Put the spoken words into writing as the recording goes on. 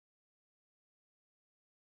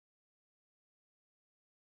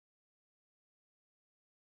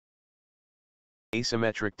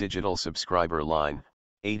Asymmetric Digital Subscriber Line,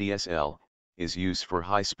 ADSL, is used for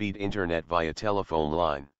high-speed internet via telephone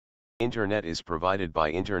line. Internet is provided by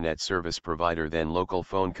internet service provider, then local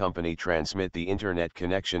phone company transmit the internet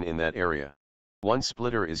connection in that area. One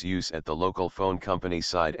splitter is used at the local phone company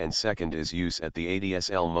side and second is used at the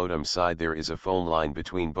ADSL modem side. There is a phone line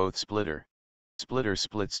between both splitter. Splitter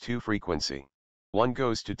splits two frequency. One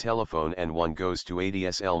goes to telephone and one goes to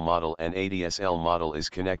ADSL model, and ADSL model is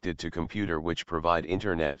connected to computer which provide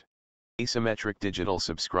internet. Asymmetric Digital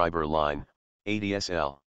Subscriber Line,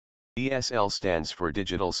 ADSL. DSL stands for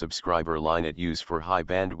Digital Subscriber Line. It used for high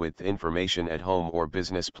bandwidth information at home or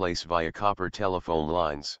business place via copper telephone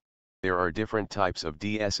lines. There are different types of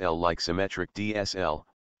DSL like symmetric DSL,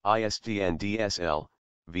 ISDN DSL,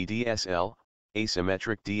 VDSL,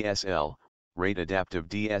 asymmetric DSL, rate adaptive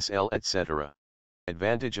DSL, etc.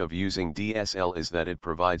 Advantage of using DSL is that it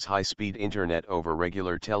provides high-speed internet over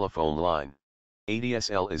regular telephone line.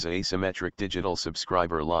 ADSL is an asymmetric digital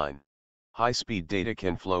subscriber line. High-speed data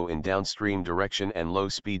can flow in downstream direction and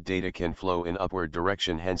low-speed data can flow in upward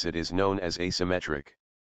direction, hence it is known as asymmetric.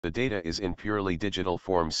 The data is in purely digital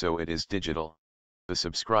form, so it is digital. The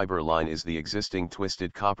subscriber line is the existing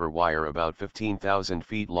twisted copper wire about 15,000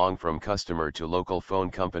 feet long from customer to local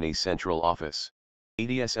phone company's central office.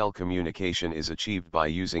 ADSL communication is achieved by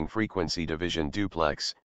using frequency division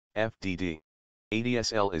duplex, FDD.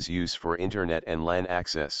 ADSL is used for internet and LAN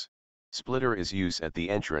access. Splitter is used at the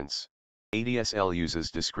entrance. ADSL uses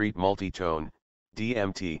discrete multitone,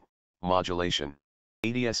 DMT, modulation.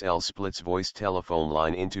 ADSL splits voice telephone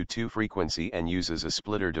line into two frequency and uses a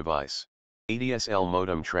splitter device. ADSL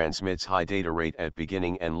modem transmits high data rate at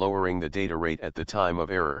beginning and lowering the data rate at the time of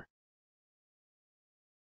error.